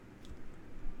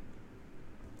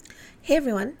Hey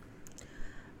everyone!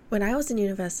 When I was in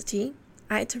university,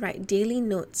 I had to write daily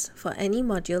notes for any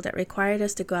module that required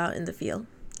us to go out in the field.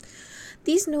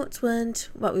 These notes weren't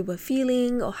what we were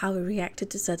feeling or how we reacted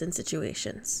to certain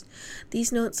situations.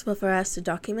 These notes were for us to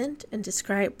document and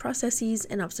describe processes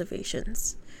and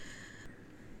observations.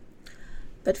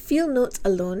 But field notes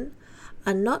alone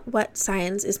are not what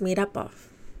science is made up of.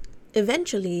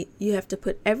 Eventually, you have to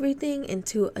put everything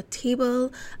into a table,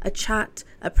 a chart,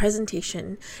 a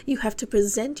presentation. You have to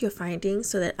present your findings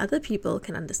so that other people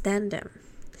can understand them.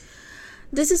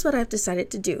 This is what I've decided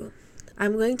to do.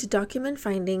 I'm going to document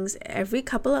findings every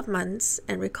couple of months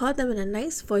and record them in a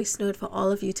nice voice note for all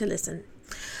of you to listen.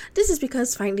 This is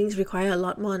because findings require a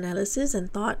lot more analysis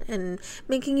and thought, and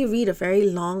making you read a very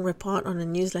long report on a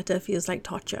newsletter feels like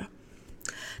torture.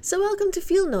 So welcome to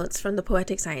Field Notes from the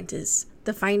Poetic Scientist,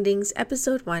 The Findings,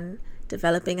 Episode 1,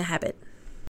 Developing a Habit.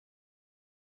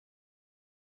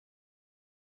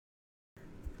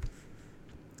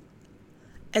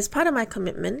 As part of my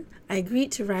commitment, I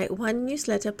agreed to write one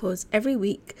newsletter post every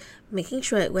week, making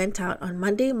sure it went out on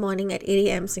Monday morning at 8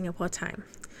 a.m. Singapore time.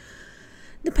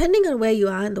 Depending on where you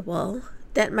are in the world,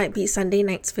 that might be Sunday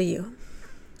nights for you.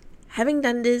 Having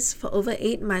done this for over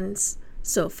 8 months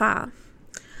so far,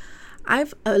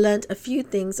 I've learned a few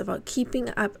things about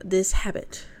keeping up this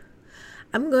habit.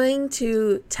 I'm going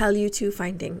to tell you 2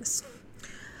 findings.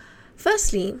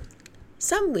 Firstly,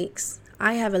 some weeks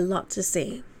I have a lot to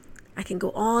say. I can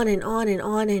go on and on and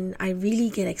on, and I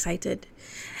really get excited.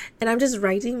 And I'm just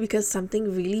writing because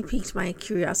something really piqued my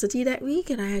curiosity that week,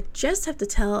 and I just have to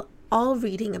tell all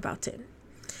reading about it.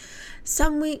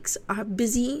 Some weeks are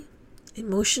busy,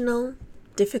 emotional,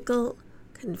 difficult,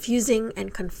 confusing,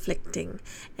 and conflicting,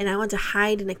 and I want to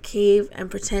hide in a cave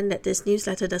and pretend that this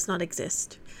newsletter does not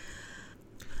exist.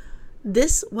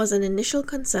 This was an initial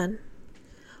concern.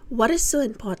 What is so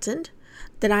important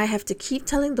that I have to keep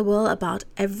telling the world about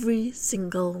every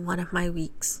single one of my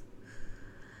weeks?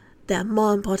 There are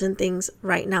more important things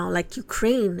right now, like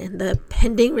Ukraine and the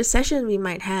pending recession we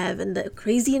might have and the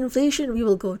crazy inflation we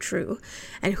will go through.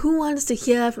 And who wants to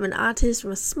hear from an artist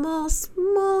from a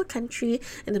small country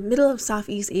in the middle of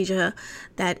Southeast Asia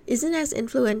that isn't as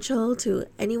influential to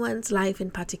anyone's life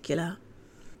in particular?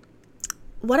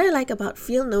 What I like about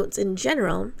field notes in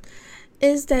general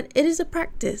is that it is a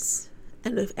practice.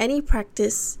 And with any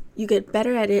practice, you get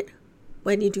better at it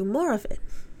when you do more of it.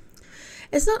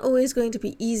 It's not always going to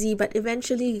be easy, but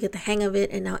eventually you get the hang of it.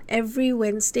 And now every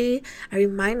Wednesday, I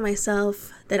remind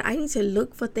myself that I need to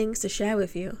look for things to share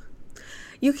with you.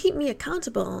 You keep me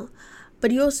accountable,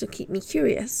 but you also keep me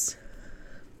curious.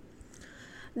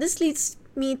 This leads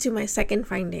me to my second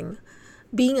finding.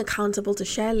 Being accountable to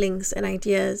share links and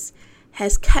ideas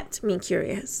has kept me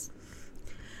curious.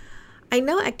 I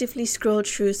now actively scroll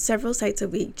through several sites a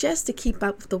week just to keep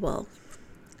up with the world.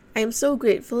 I am so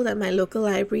grateful that my local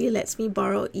library lets me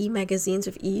borrow e-magazines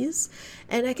with ease,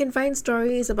 and I can find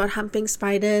stories about humping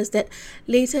spiders that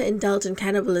later indulge in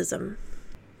cannibalism.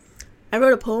 I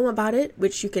wrote a poem about it,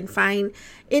 which you can find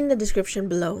in the description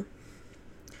below.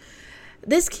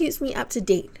 This keeps me up to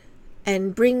date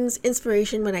and brings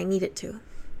inspiration when I need it to.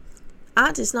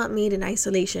 Art is not made in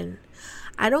isolation.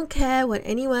 I don't care what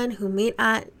anyone who made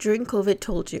art during COVID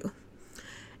told you.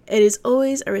 It is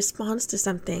always a response to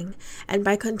something, and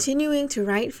by continuing to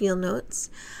write field notes,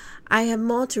 I have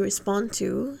more to respond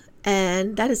to,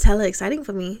 and that is hella exciting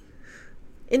for me.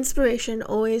 Inspiration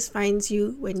always finds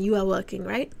you when you are working,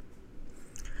 right?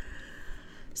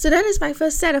 So that is my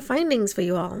first set of findings for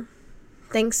you all.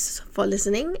 Thanks for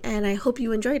listening, and I hope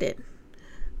you enjoyed it.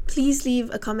 Please leave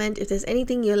a comment if there's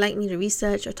anything you'd like me to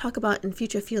research or talk about in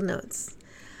future field notes.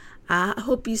 I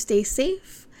hope you stay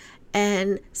safe,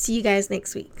 and see you guys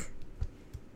next week.